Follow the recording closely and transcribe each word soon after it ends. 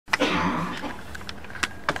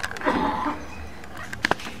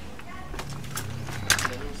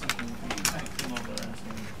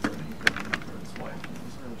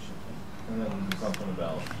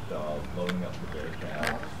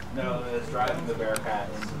bring the Bearcat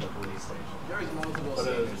into the police station. There's multiple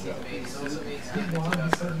statements he's made. He's also made statements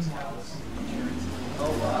about certain house insurance.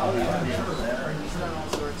 Oh, wow. He's done all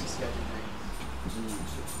sorts of sketchy things.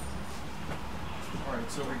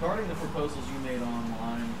 Alright, so regarding the proposals you made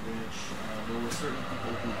online, which there were certain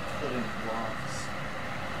people who put in blocks,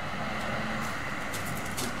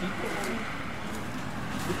 did people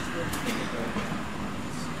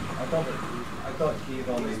I thought Keith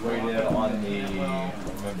only weighed in on the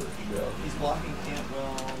membership. He's blocking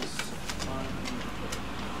Cantwell's unbanning.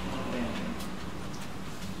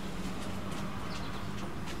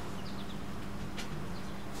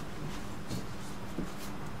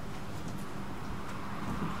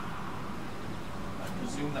 I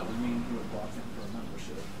presume that would mean he would block him for a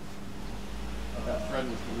membership. That thread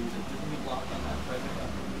was deleted. Didn't he block on that thread that got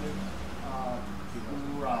deleted?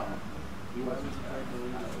 He wasn't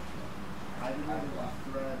deleted. I deleted the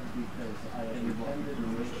thread because I intended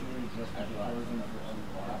initially just to close him for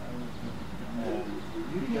unblocking.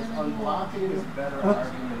 Because unblocking is a better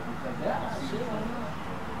argument because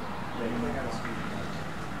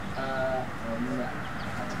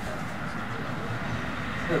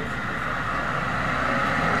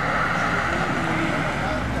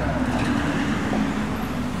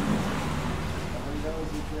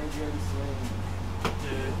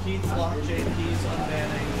Did Keith block JP's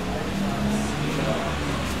unbanning?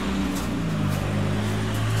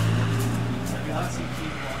 I do not see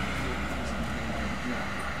Keith blocking JP's unbanning.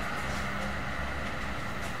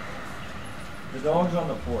 The dog's on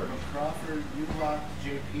the porch. Crawford, you blocked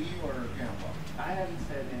JP or Cantwell? I haven't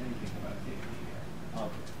said anything about JP yet.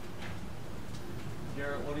 Okay.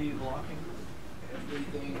 Garrett, what are you blocking?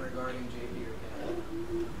 Everything regarding JP or Cantwell.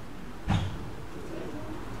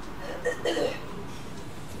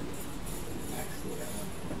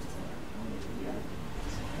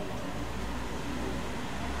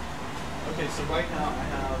 Okay, so right now I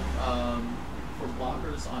have, for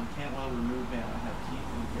blockers on Cantwell remove ban, I have Keith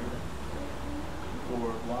and Garrett.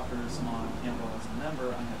 For blockers on Cantwell as a member,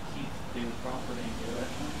 I have Keith, David Crawford, and Garrett.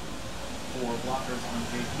 For blockers on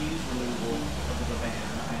JP's removal of the ban,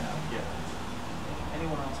 I have Garrett.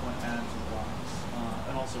 Anyone else want to add to blocks?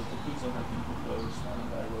 And also, Capuzzo had been proposed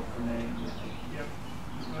by Renee. Yep.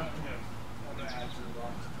 I'm going to add to the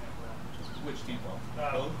blocks Cantwell. Which Cantwell?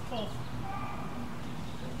 Both.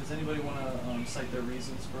 Does anybody want to cite their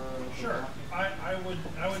reasons for? Sure. I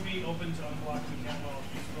would be open to unblocking Cantwell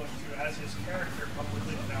if he's willing to, as his character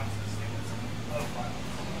publicly announces statements of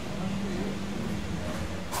violence.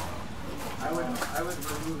 I would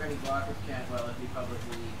remove any block of Cantwell if he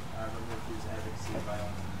publicly removed his advocacy of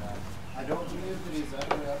violence. I don't believe that he's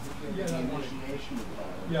ever advocated the initiation of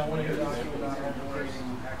violence. Yeah, I want to hear He's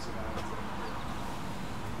advocating acts of violence.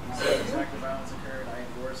 He said this act of violence occurred, I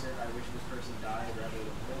endorse it, I wish this person died rather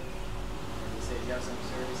than live. And he said, yes, I'm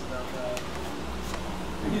serious about that.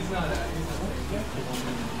 He's not saying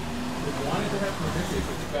he wanted to have permission,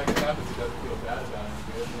 but the fact it happens, he doesn't feel bad about it.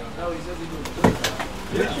 No, he says he feels good about it.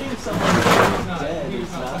 Wishing someone who's dead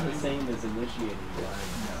is not the same as initiating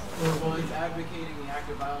violence. Well, he's advocating the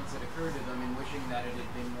act of violence that occurred to them and wishing that it had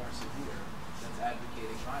been more severe. That's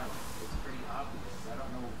advocating violence. It's pretty obvious. I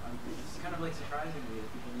don't know. It's kind of like surprising me that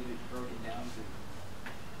people need it broken down to.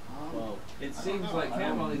 Well, It seems like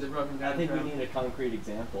Cantwell needs a broken down. I think we need a concrete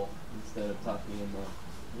example instead of talking in the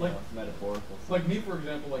metaphorical sense. Like me, for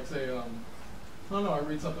example, like say, I don't know, I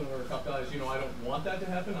read something where a cop dies, I don't want that to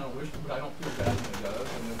happen, I don't wish, but I don't feel bad when it does.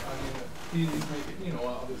 And then, he's making,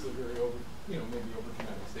 obviously very maybe over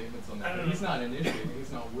dramatic statements on that. But he's not initiating,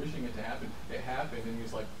 he's not wishing it to happen. It happened, and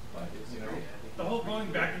he's like, The whole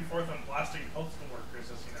going back and forth on blasting postal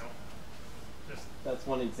workers is, just... That's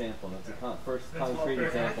one example. That's a first concrete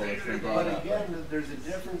example that's been brought up. But again, there's a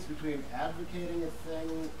difference between advocating a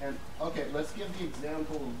thing and, okay, let's give the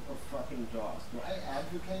example of fucking dogs. Do I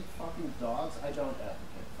advocate fucking dogs? I don't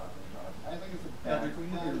advocate fucking dogs. I think it's a bad We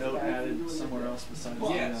have your note added somewhere else besides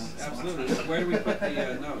Yes, absolutely. Where do we put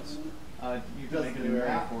the notes? You can make a new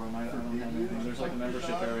area for them. I don't have anything. There's like a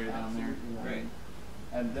membership area down there. Great.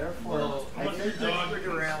 And therefore, I think the dog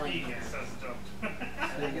speak it says don't. I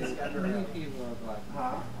think it's got to Many people are black.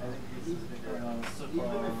 huh? I think it's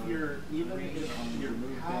Even if your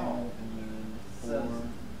cow says,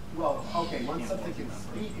 well, okay, once something can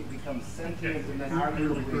speak, it becomes sentient and then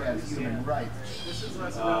arguably has human rights. This is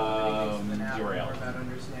less about anything than more about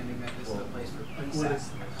understanding that this is a place for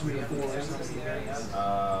police.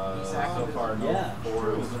 So far, no.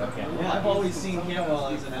 I've always seen Cantwell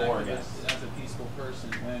as an activist, as a peaceful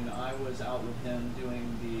person. When I was out with him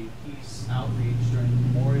doing the peace outreach during the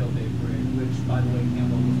Memorial Day parade, which, by the way,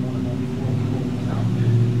 Cantwell was one of only 4 people who was out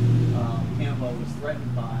there. Cantwell was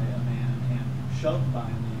threatened by a man and shoved by a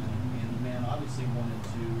man, and the man obviously wanted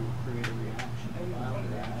to create a reaction, a violent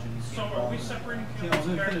reaction. So are we separating Cantwell, Cantwell's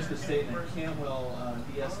let me finish the character statement. Cantwell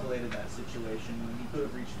de-escalated that situation when he could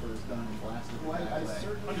have reached for his gun and blasted the guy away.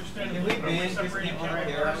 Understandably, we but are we ban separating Cantwell's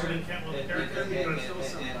character and Cantwell's character?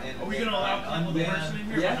 Are we going to allow Cantwell the person in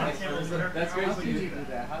here? Yeah, but not Cantwell's character? that's great. How can you do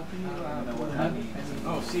that? How can you, I don't know what that means.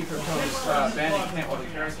 oh, see, for banning Cantwell the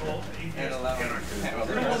character and allowing Cantwell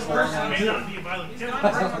the Cantwell's person. person may not be a violent killer.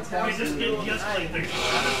 We just get de-escalate things.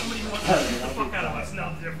 Somebody who wants to beat the fuck out of us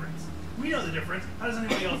know the difference. We know the difference. How does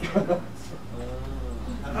anybody else know the difference?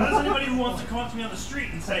 How does anybody who wants to come up to me on the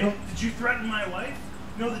street and say, "Did you threaten my wife?"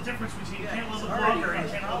 know the difference between Cantwell the blogger and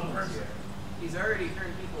Cantwell the person? He's already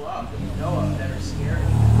turned people off that you know of that are scared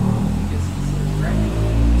of him because he's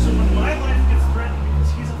threatening. So when my life gets threatened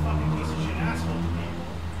because he's a fucking piece of shit asshole to people,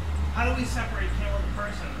 how do we separate Cantwell the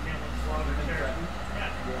person and Cantwell the blogger character?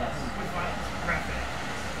 Yeah, with violence, graphic.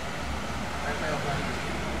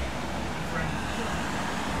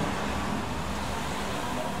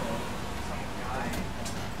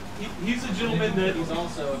 He's a gentleman that he's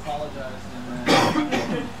also apologized and has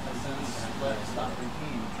since let stop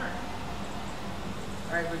routine. Sure.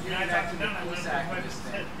 Alright, but getting back to the police activist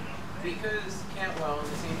thing. Because Cantwell, and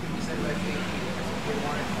the same thing you said about KAC, because they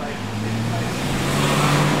wanted to fight, they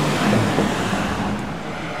didn't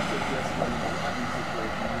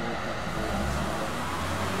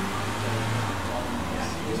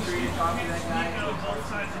both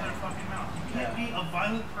sides of their fucking mouth. You can't be a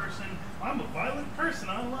violent person. I'm a violent person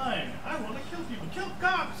online. I want to kill people. Kill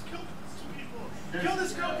cops. Kill people. Kill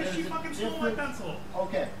this girl because she fucking stole my pencil.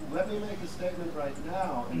 Okay, let me make a statement right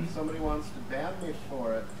now, and if somebody wants to ban me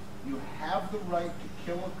for it, you have the right to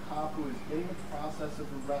kill a cop who is in the process of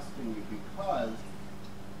arresting you because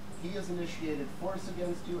he has initiated force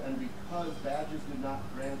against you and because badges do not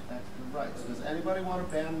grant extra rights. Does anybody want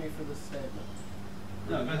to ban me for this statement?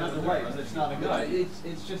 No, he has a right, but it's not a good idea.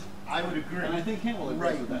 It's just. I would agree. And I think Cantwell agrees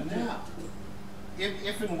right with that now.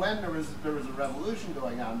 If and when there was a revolution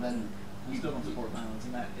going on, then we still don't support violence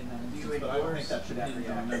in that instance, you but I don't think that should that hinge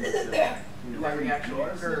on reaction? membership. If that reaction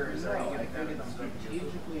occurs, no, are you I giving think them it's some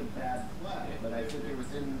strategically a bad play, but I think you're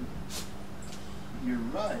within your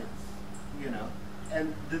rights, you know.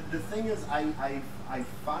 And the thing is, I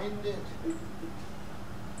find it.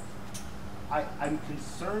 I'm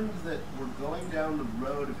concerned that we're going down the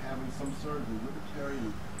road of having some sort of a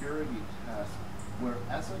libertarian purity test where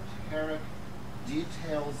esoteric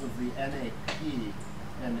details of the NAP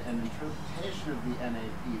and interpretation of the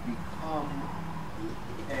NAP become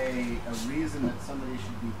a reason that somebody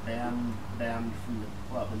should be banned from the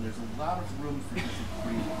club. And there's a lot of room for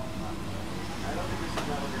disagreement on that. I don't think this is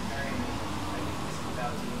about libertarianism. I think this is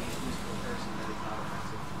about being a useful person that is not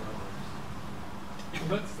offensive to others.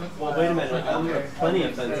 Well, wait a minute. I'm plenty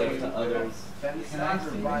offensive to others. Because I'm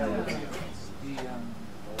offensive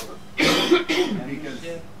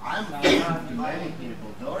to many people.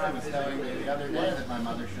 Dory was telling me the other day that my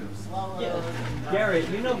mother should have swallowed. Yeah. Garrett,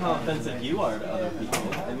 you know how offensive you are to other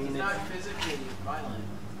people. I mean, It's not physically violent,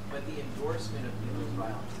 but the endorsement of people's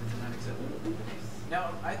violence is unacceptable.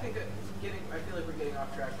 Now, I think I feel like we're getting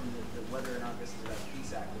off track from the whether or not this is about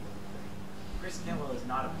peace activism. Chris Cantwell is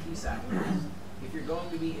not a peace activist. If you're going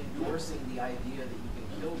to be endorsing the idea that you can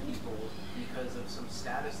kill people because of some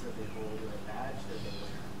status that they hold or a badge that they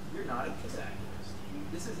wear, you're not a peace activist.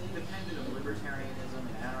 This is independent of libertarianism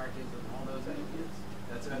and anarchism and all those ideas.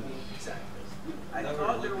 That's about being a peace activist. I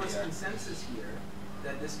thought there was consensus here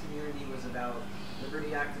that this community was about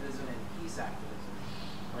liberty activism and peace activism,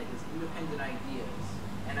 like as independent ideas.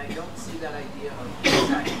 And I don't see that idea of peace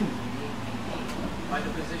activism being maintained by the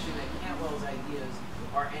position that Cantwell's ideas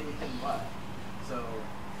are anything but. So,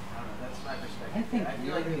 I don't know, that's my perspective. I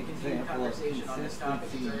feel like the continued conversation on this topic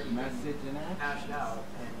has already been hashed out,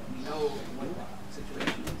 and we know what the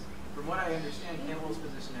situation is. From what I understand, Cantwell's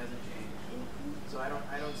position hasn't changed. So I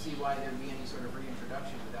don't see why there'd be any sort of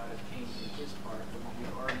reintroduction without a change in his part, but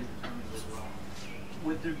we've already determined as well.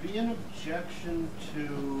 Would there be an objection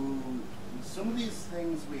to some of these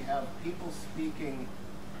things we have people speaking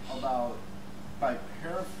about by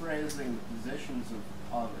paraphrasing positions of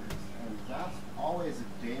others? And that's always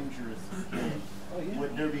a dangerous game.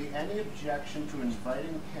 Would there be any objection to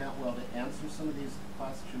inviting Cantwell to answer some of these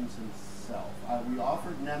questions himself? We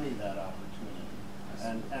offered Nemi that opportunity,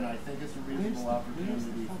 and I think it's a reasonable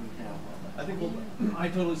opportunity for Cantwell. I think I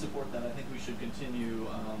totally support that. I think we should continue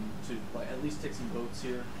to at least take some votes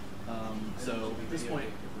here. So at this point,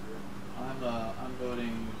 I'm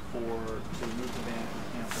voting to remove the ban for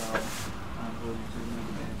Cantwell. I'm voting to remove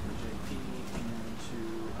the ban for JP and to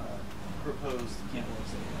propose Cantwell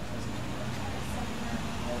as a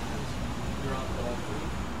You're on.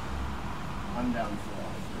 come down for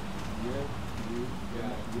all.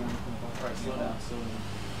 Alright, slow down. So.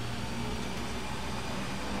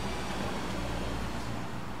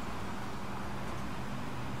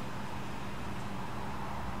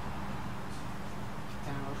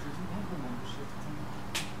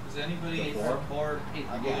 Does anybody support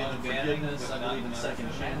forgiveness? I believe in second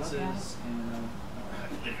chances. And, I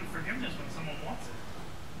believe in forgiveness when someone wants it.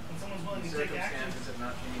 When someone's willing to take action. Circumstances have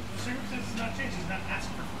not changed. The circumstances have not changed. He's not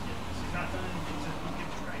asking for forgiveness. He's not done anything to get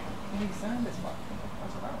it right. He signed this fucking.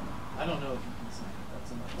 That's what I don't know. I don't know if you can say that.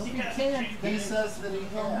 That's enough. Well, He he has can't. changed He it. says that he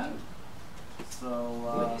can. So,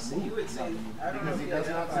 You would say, I don't know because if he does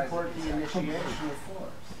not identifies support it the exactly. initiation of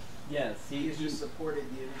force. Yes, He has just supported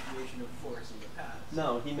the initiation of force in the past.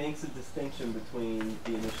 no, he makes a distinction between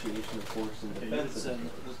the initiation of force and defense of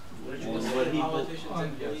force. Which And will say what he politicians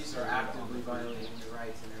and yes. police are actively violating the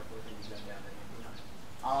rights and therefore can be done down at any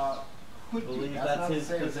time. Could be. believe That's that's not to his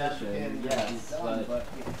say it's position, advocating yes, what he's done,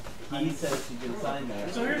 but he says he can sign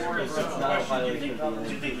that. So here's where It's it's not a question. Do violation of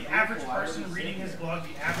you the think the average person reading his blog,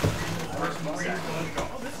 the average person reading his blog, would go,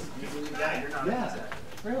 oh, this is a You good believe guy. that? You're not Yeah.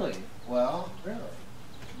 exactly. Really? Well, really.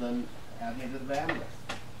 Then add me to the bandwidth.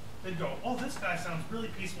 They'd go, oh, this guy sounds really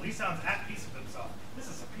peaceful. He sounds at peace with himself. This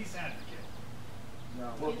is a peace advocate. No.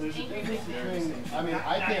 Well, there's a difference between, I mean,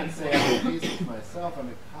 I can't say I'm at peace with myself. I'm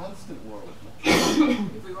at constant war with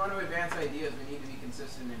myself. If we want to advance ideas, we need to be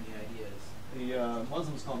consistent in the ideas. The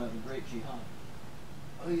Muslims call that the Great Jihad.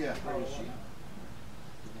 Oh, yeah.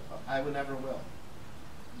 I would never will.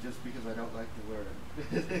 Just because I don't like the word.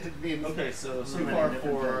 It means Okay, so too many far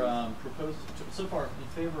different for things. so far in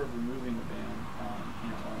favor of removing the ban,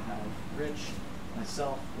 I have Rich,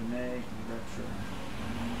 myself, Renee, and Rupture.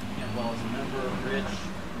 Cantwell as a member, Rich,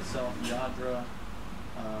 myself, Yadra,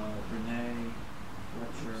 Renee,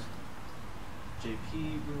 Rupture,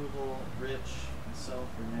 JP removal, Rich, myself,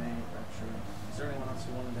 Renee, Rupture. Is there anyone else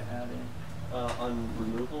who wanted to add in? On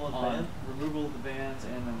removal of ban? Removal of the bans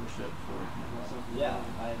and membership for Cantwell. Yeah,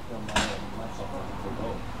 I feel myself for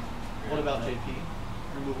both. What about JP?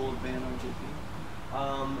 Removal of ban on JP?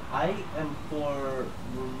 I am for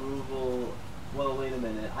removal. Well, wait a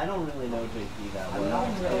minute. I don't really know JP that I'm well.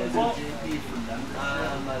 not really And- with JP for membership.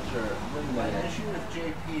 I'm not sure. Wait a My minute. issue with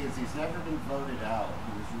JP is he's never been voted out.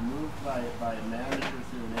 He was removed by a manager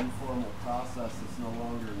through an informal process that's no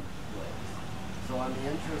longer in place. So on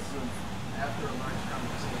the interest of After a large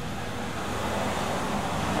conversation.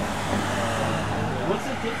 What's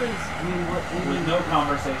the difference? I mean, With no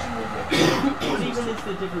conversation with what even is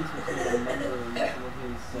the difference between a member and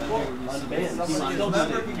his unbanned? somebody He's still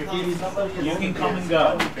if somebody You is can come and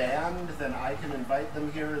go. unbanned, then I can invite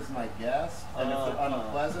them here as my guest. And if they're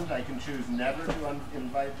unpleasant, I can choose never to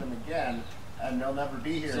invite them again, and they'll never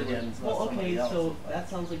be here again. unless Well, somebody okay, else so invites that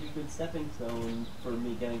sounds like a good stepping stone for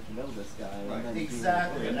me getting to know this guy. And then being-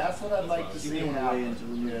 Exactly, and that's what I'd like to see Giving away happen. into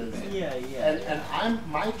remove the ban. Yeah. And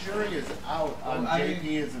my jury is out on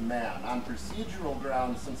JP as a man on procedural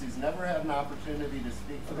grounds, since he's never had an opportunity to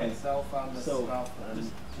speak for Okay. himself on this So, stuff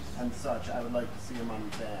and such. I would like to see him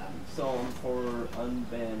unbanned. So I'm for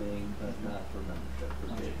unbanning, but not for membership for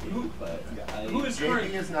JP. But Who is JP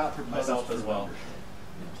current? is not proposed Myself for as well. membership.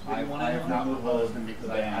 What do you want I to have not remove proposed him because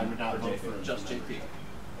the I ban would not for vote JP. for him. Just JP.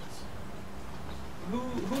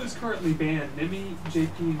 Who is currently banned? Nimi,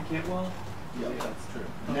 JP, and Cantwell? Yeah, that's true.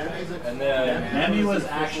 Nemi's a- And then Nemi was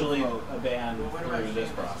official actually vote. a ban Well, what about through this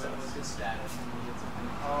Seamus? process. What's his status?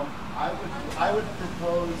 I would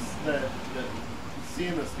propose that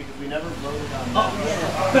Seamus, because we never voted on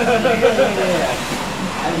that.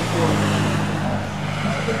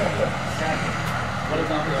 What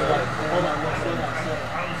about his wife? Hold on, what's going on?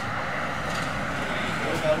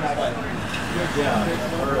 What about his wife? Yeah,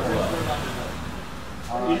 her as well.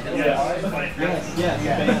 Yes.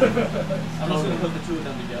 I'm just going to put the two of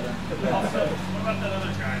them together. Also, what about that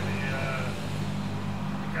other guy,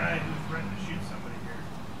 the guy who threatened to shoot somebody here?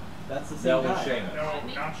 That's the That same was guy. Seamus.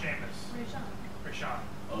 No, not Seamus. Rashawn.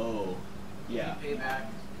 Oh, yeah. Payback.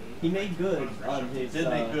 He made good on He his. did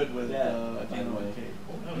make good with yeah, dealing anyway. with Kate.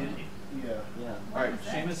 No, he- Yeah. All right,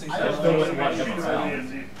 Seamus and I There's don't no think way to Shoot watch somebody, it.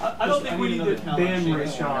 is he? I don't think we need to ban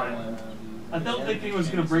Seamus. Rashawn. I don't think he was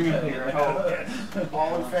going to bring him here at all.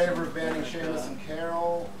 All in favor of banning Seamus and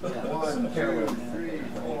Carol? Yeah. 1, 2, 3,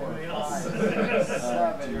 4, 5, 6,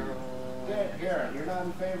 7. Garrett, you're not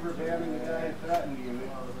in favor of banning the guy who threatened you.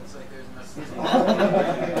 Well, it looks like there's enough.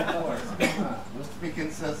 Let's be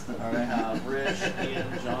consistent. All right, I have Rich, Ian,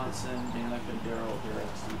 Johnson, Danica, Daryl,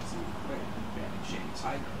 Derek, Steve, and banning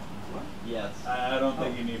Shane. Yes. I don't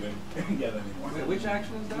think you can even get any more. Wait, which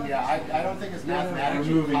action is that? Yeah, I don't think it's mathematically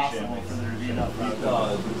Removing possible Seamus. for there to be enough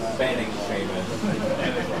people. Banning Seamus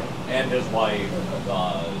and his wife,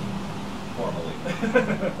 formally.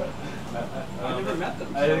 I never met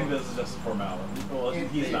them. I think this is just a formality. Well,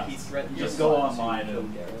 he's not. He threatened Just your go son online to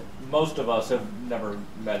and kill Garrett. most of us have never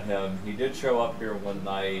met him. He did show up here one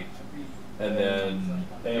night, and then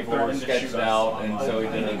people were sketched out, and so he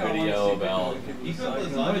did a video about. He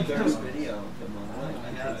could have Garrett's video of him online.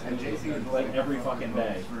 And JC is like every fucking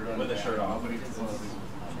day with a shirt off.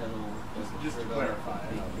 Just to clarify,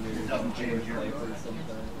 it doesn't change your. Alright,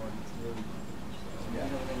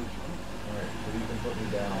 so you can put me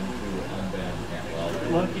down to unban Cantwell.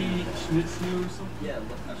 Lucky Schmitzu or something? Yeah,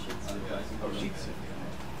 Lucky Shitsu. Oh, Shitsu.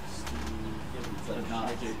 But not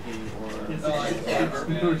JP or. It's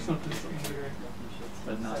or something weird.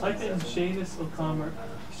 But not. Type in Seamus O'Connor.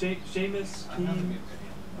 Seamus Keene.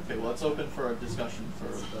 Okay, well, it's open for a discussion for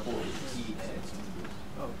 4 weeks.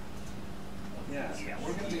 Oh. Yeah,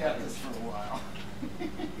 we're going to be at this for a while.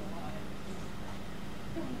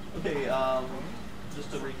 Okay, just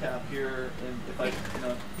to recap here, and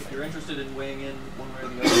if you're interested in weighing in one way or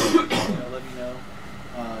the other, let me know.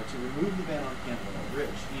 To remove the ban on Cantwell,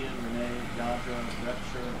 Rich, Ian, Renee, Yadra,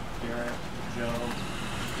 Rector, Garrett, Joe,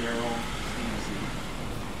 Daryl, Stevie,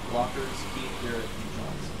 blockers, Keith, Garrett, and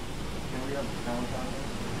Johnson. Can we have the count on it?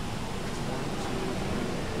 1, 2, 3,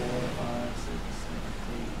 4, 5, 6,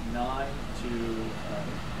 7, 8, 9 to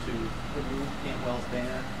remove Cantwell's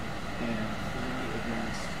ban, and 3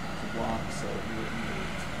 against the block, so you would need.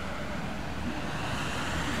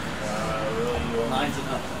 Really? You want 9's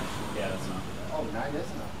enough, actually. Yeah, that's not. Oh, 9 is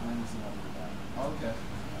enough. 9 is enough for that. Okay.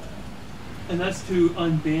 And that's to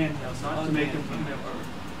unban him, not to make him a member.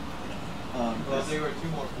 Well, there were 2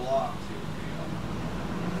 more blocks here.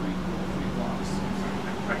 3 blocks.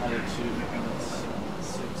 Other 2, and that's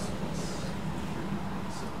 6.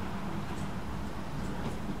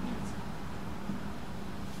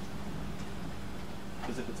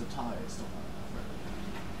 Because if it's a tie, it's still not enough.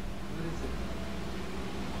 What is it?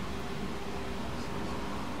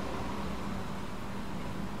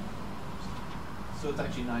 So it's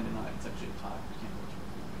actually 9 to 9. It's actually a tie. We can't go to it.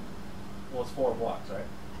 Well, it's 4 blocks, right?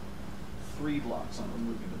 3 blocks on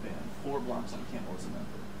removing the ban. 4 blocks on Cantwell as a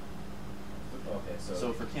member. Okay,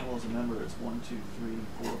 So for Cantwell as a member, it's 1, 2, 3,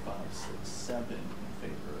 4, 5, 6, 7 in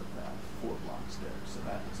favor of that. 4 blocks there. So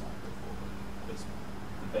that does not go forward. It's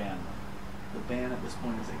the ban. The ban at this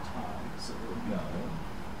point is a tie. So it would be It's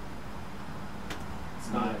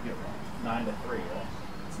What did not. I get wrong? 9 to 3, right?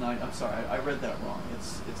 It's 9. I'm sorry, I read that wrong.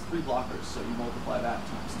 It's 3 blockers, so you multiply that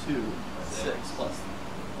times 2. That's 6 plus.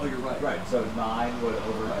 Oh, you're right. Right. So 9 would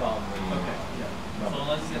overcome the. Okay. Yeah. So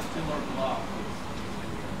unless he gets 2 more blocks.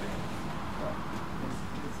 Right.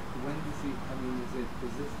 When does he, I mean, is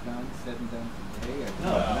this done, said and done today? Or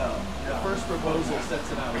No. The first proposal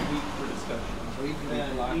sets it out a week for discussion. So he can Then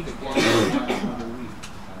be blocked each again block for another week.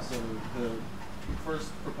 So the first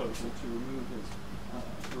proposal to remove the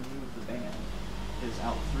ban is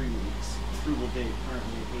out 3 weeks. Approval date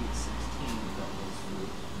currently 8/16 that goes through,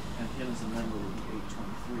 and him as a member would be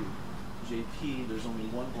 8/23. JP, there's only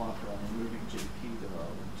 1 blocker on removing JP. There are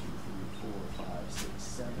 1, 2, 3, 4, 5, 6,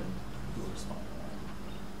 7 who are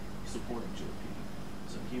supporting JP.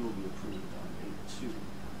 So he will be approved on 8/2.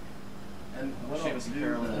 And what Seamus I'll and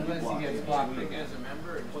Carolyn will be Unless he blocked gets in blocked 2 again. As a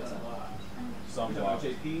member, or What's just a that? block? Some You're talking about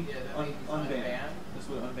blocks. JP? Yeah, that means Unbanned. unbanned. This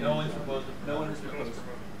would unban. No one's proposed to No one has remove proposed.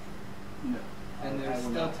 No. And I there's will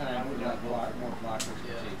still not- I time will for not that block more blockers for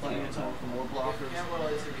Yeah. JP. Plenty of time for more If blockers. Cantwell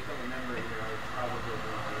is to become a member here, I would probably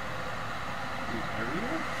want to.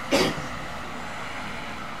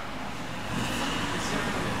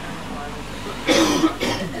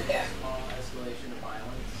 Small escalation of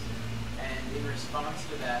violence, and in response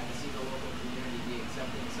to that, to see the local community be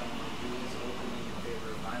accepting someone who is openly in favor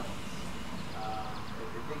of violence.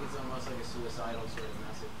 I think it's almost like a suicidal sort of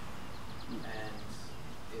message, and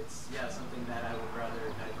it's something that I would rather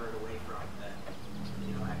divert away from than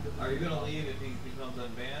actively. Are you going to leave if he becomes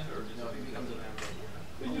unbanned, or just if he becomes a member?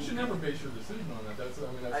 You should never base your decision on that. That's I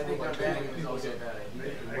sort think of like unbanning letting is people also a get bad idea.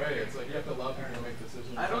 taken away. It's like you have to allow people to make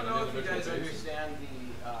decisions. I don't on know an if you guys individual basis. understand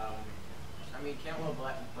the. Cantwell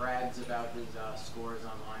brags about his scores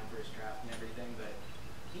online for his draft and everything, but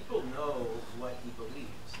people know what he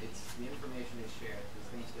believes. It's the information is shared. These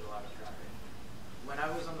things get a lot of traffic. When I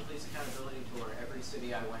was on the police accountability tour, every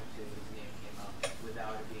city I went to, his name came up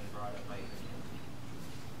without it being brought up by even him.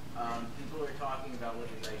 People are talking about what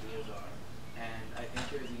his ideas are, and I think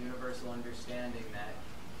there's a universal understanding that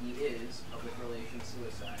he is public relations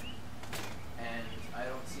suicide. And I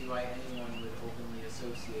don't see why anyone would openly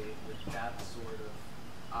associate with that sort of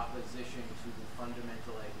opposition to the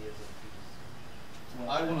fundamental ideas of peace.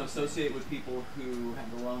 Well, I want to associate with people who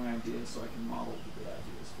have the wrong ideas so I can model the good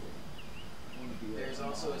ideas for them. There's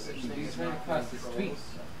also a such thing He's as right not across being the street.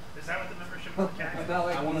 trolls. Is that what the membership of the KAC is?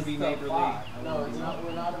 I want to be neighborly. No, it's not.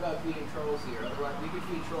 We're not about feeding trolls here. Otherwise, we could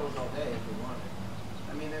feed trolls all day if we wanted.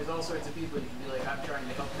 I mean, there's all sorts of people you can be like, I'm trying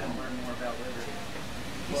to help them learn more about liberty.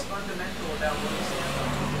 He's fundamental about what he stands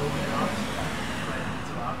on, he's open and honest about it. But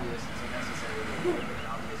it's obvious, it's unnecessary to be open and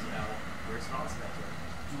obvious about the response that way.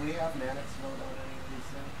 Do we have Mannix vote on any of these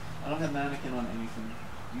things? I don't have mannequin on anything.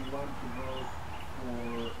 Do you want to vote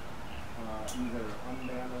for either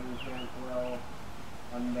unbanning Cantwell,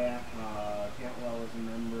 Cantwell as a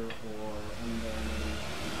member, or unbanning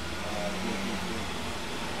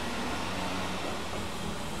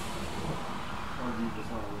or do you just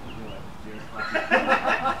want to do it?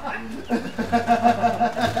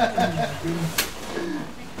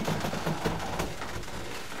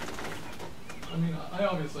 I mean, I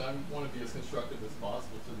obviously want to be as constructive as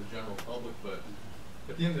possible to the general public, but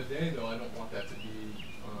at the end of the day, though, I don't want that to be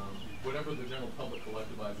whatever the general public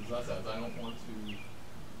collectivizes us as. I don't want to.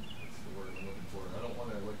 What's the word I'm looking for? I don't want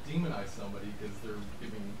to like demonize somebody because they're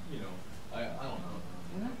giving. I don't know.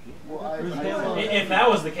 Well, if that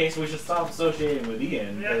was the case, we should stop associating with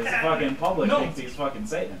Ian because the fucking public thinks he's fucking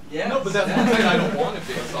Satan. Yeah. No, but that's what I'm saying. I don't want to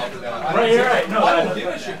base off of that. Right, you're right. No, I don't give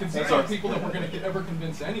a shit because these are people that we're going to ever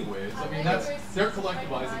convince anyways. I mean, they're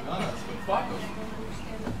collectivizing us, but fuck them.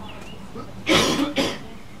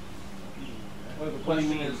 Well, the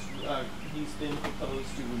question is, he's been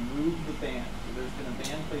proposed to remove the ban. There's been a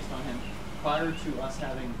ban placed on him prior to us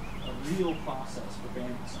having a real process for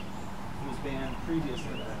banning someone. He was banned previous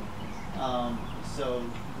to that. So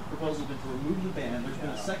the proposal has been to remove the ban. There's been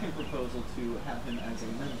a second proposal to have him as a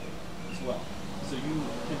member as well. So you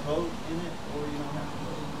can vote in it, or you don't have to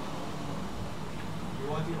vote. You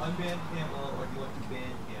want to unban Cantwell, or do you want to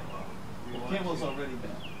ban Cantwell? Well, Cantwell's already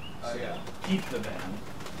banned. Oh, yeah. Keep the ban.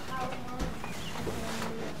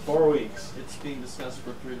 4 weeks. It's being discussed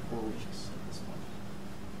for 3 to 4 weeks at this point.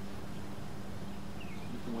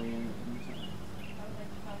 You can weigh in at any time.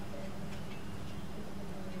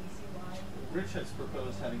 Rich has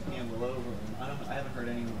proposed having Cantwell over, and I haven't heard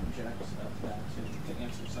anyone object to that to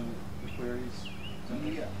answer some of the queries.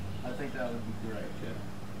 Yeah, I think that would be great. Yeah.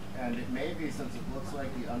 And it may be, since it looks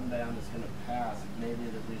like the unbanned is going to pass, it may be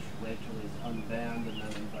that we should wait till he's unbanned and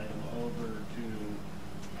then invite him over to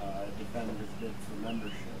defend his bid for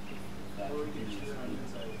membership. Or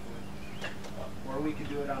we could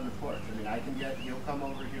do it on the porch. I mean, you'll come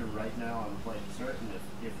over here right now, I'm quite certain,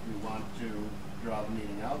 if you want to draw the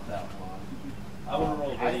meeting out that long. I want to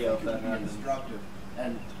roll video if that happens. happens. Instructive.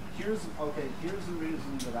 And here's the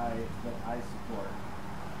reason that I support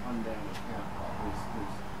unbanning Cantwell. There's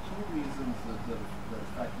 2 reasons that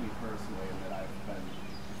affect me personally and that I've been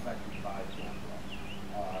affected by Cantwell.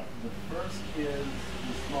 The first is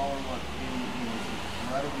the smaller one. He was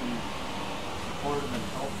incredibly supportive and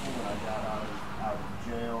helpful when I got out of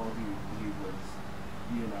jail. He was,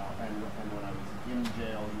 and when I was in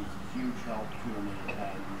jail, he was a huge help to me,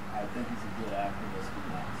 and I think he's a good activist in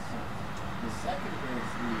that sense. The second is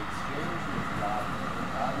the exchange with Rodney.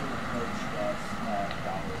 Rodney approached us at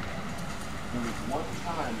Dollar. There was one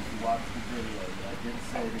time, if you watch the video, that I did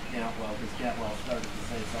say to Cantwell, because Cantwell started to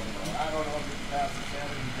say something like, I don't know if it's past the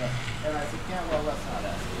sanity test. And I said, Cantwell, let's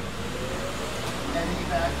not ask you. And he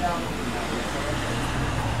backed down to me.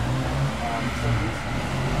 So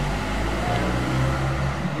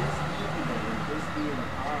his being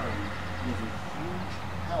armed was a huge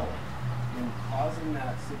help in causing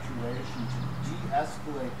that situation to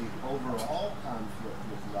de-escalate the overall conflict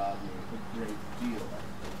with Rodney a great deal, I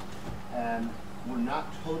think. And we're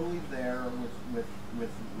not totally there with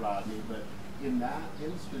Rodney, but in that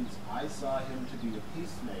instance, I saw him to be a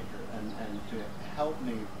peacemaker and to help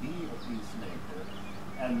me be a peacemaker.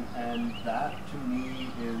 And that, to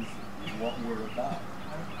me, is what we're about.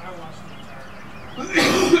 I watched the entire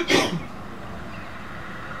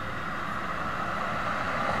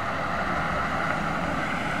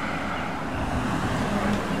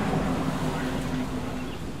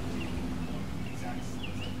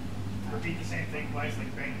repeat the same thing twice,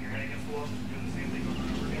 like banging your head against the wall, just doing the same thing over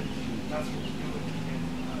and over again. That's what we're doing in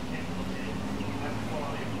Canada. We have to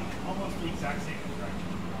follow almost the exact same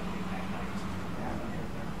direction at night.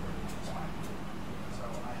 So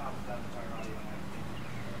I have that entire audio on everything.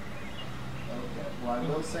 Okay. Well, I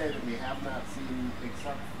will say that we have not seen,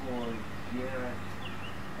 except for Garrett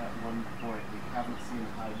at one point, we haven't seen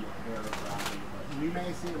hide no hair around him, but we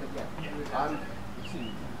may see him again. Yeah,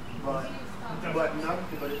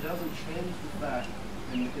 But it doesn't change the fact,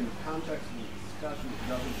 in the context of the discussion, it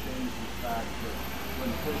doesn't change the fact that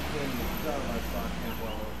when push came to shove, I saw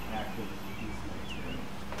Cantwell active as a peacemaker.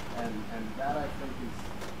 And that I think is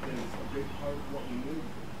a big part of what we need.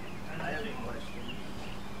 I have a question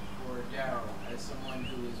for Daryl, as someone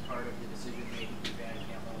who is part of the decision making to ban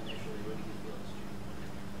Cantwell initially. What do you feel is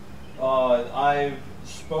true? I've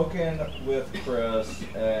spoken with Chris,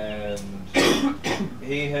 and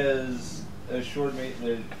he has assured me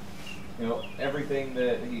that everything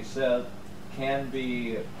that he said can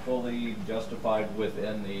be fully justified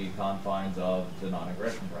within the confines of the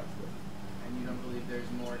non-aggression principle. And you don't believe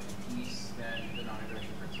there's more to peace than the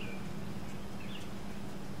non-aggression principle?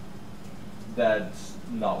 That's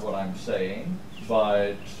not what I'm saying,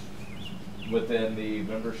 but within the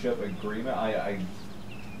membership agreement, I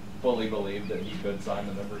fully believe that he could sign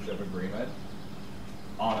the membership agreement.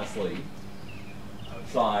 Honestly,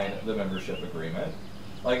 sign the membership agreement.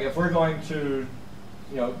 Like, if we're going to,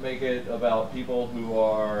 make it about people who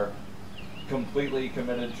are completely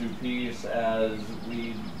committed to peace as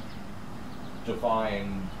we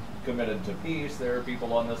define committed to peace, there are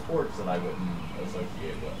people on this board that I wouldn't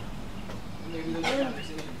associate with. Maybe there's a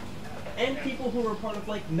conversation. And people who are part of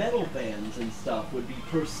like metal bands and stuff would be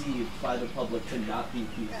perceived by the public to not be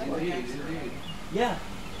peaceful. Yeah,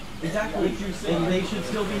 exactly. And they should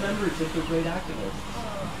still be members if they're great activists.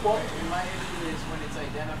 Well, my issue is when it's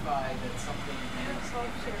identified that something is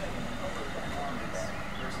performance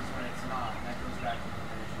versus when it's not. And that goes back to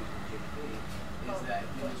the issue with JP, is that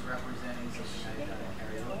he was representing something I had done in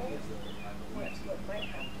karaoke as though I believe to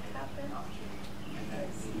be not true. And that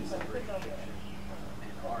he was separating fiction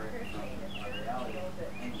and art from reality.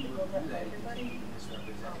 And he would do that if he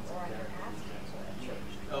misrepresented some characters.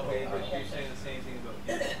 Okay, but you're saying the same thing about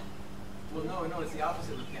Cantwell. Well, no, it's the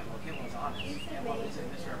opposite with Cantwell. Cantwell's honest. Cantwell isn't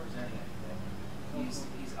misrepresenting anything.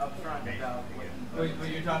 He's upfront about what he believes. But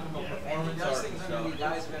you're talking about performance art. And he does things under the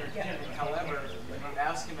guise of entertainment. However, when you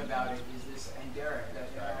ask him about it, is this, and Derek, that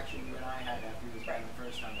interaction you and I had after he was back the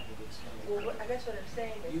first time, I think explained. Well, I guess what I'm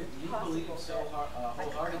saying is you believe so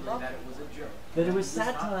wholeheartedly that it was a joke. That it was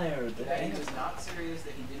satire. That he was not serious,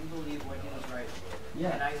 that he didn't believe what he was writing.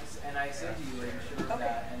 Yeah. And I said to you, are you sure of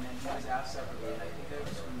that? And then he was asked separately, and I think there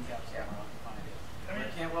was screen caps somewhere, I'll find it. Where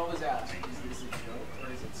Cantwell was asked, is this a joke or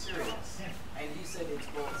is it serious? And he said it's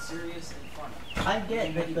both serious and funny. I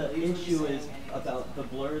get that the issue is about the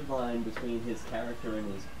blurred line between his character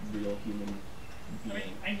and his real human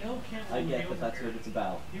being. I know Cantwell. I get that that's what it's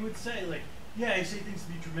about. He would say, like, yeah, I say things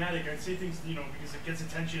to be dramatic. I say things, because it gets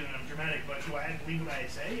attention and I'm dramatic. But do I believe what I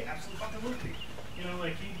say? Absolutely.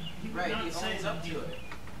 Like he would right, not he say owns up to it.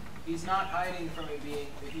 He's not hiding from it being.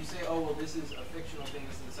 If you say, "Oh, well, this is a fictional thing.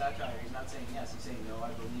 This is a satire," he's not saying yes. He's saying, "No,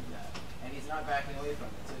 I believe that," and he's not backing away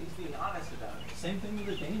from it. So he's being honest about it. Same thing with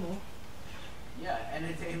the Damo. Yeah, and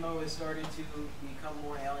the Damo has started to become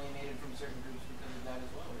more alienated from certain groups because of that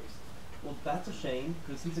as well. Well, that's a shame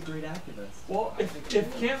because he's a great activist. Well, if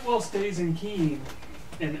Cantwell stays in Keene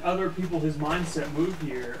and other people his mindset move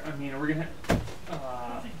here, I mean, we're gonna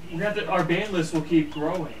have to, our ban list will keep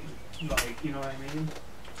growing. Like, you know what I mean?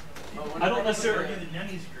 I don't necessarily.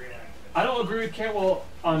 I don't agree with Cantwell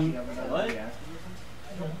on what.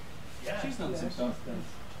 Yeah, she's done some stuff.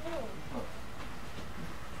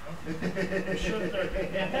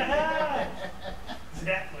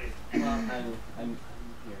 Exactly. Well, I'm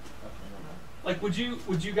here. Like, would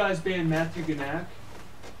you guys ban Matthew Ganak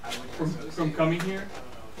from coming here?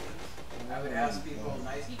 I would ask people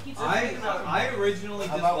nice. I originally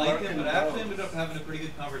disliked him, but I actually ended up having a pretty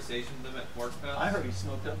good conversation with him at Pork Fest. I heard he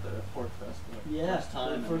smoked up there at Pork Fest for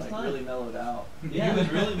the first time and really mellowed out. Yeah, he was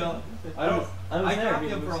really mellowed. I talked to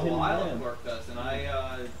him for a while at him. Pork Fest, and I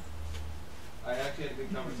actually had a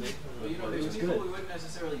good conversation with him. Well, there's people we wouldn't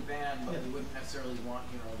necessarily ban, but we wouldn't necessarily want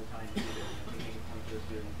all the time either. We make a point to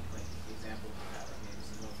do like examples of that, like maybe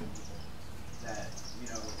some local people that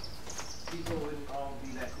people wouldn't all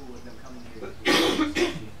be that cool with them coming here to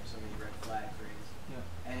so many red flag phrases. Yeah.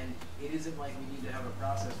 And it isn't like we need to have a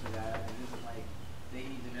process for that. It isn't like they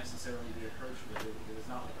need to necessarily be approached with it because it's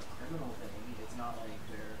not like a criminal thing. It's not like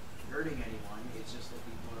they're hurting anyone. It's just that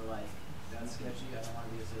people are like, that's sketchy. I don't want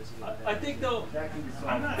to be associated with that. I think though.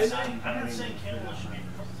 I'm not saying Cantwell should be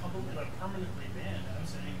permanently banned. I'm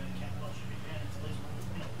saying that Cantwell should be banned until he's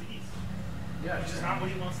released. Yeah, which is not what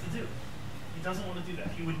he wants to do. He doesn't want to do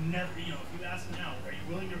that. He would never, if you ask him now, are you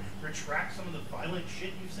willing to retract some of the violent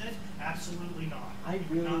shit you've said? Absolutely not. I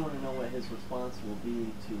really want to know what his response will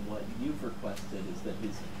be to what you've requested, is that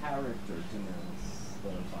his character denounce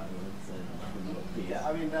the violence and criminal peace, yeah,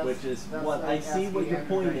 I mean, which is what I see what your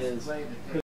point is.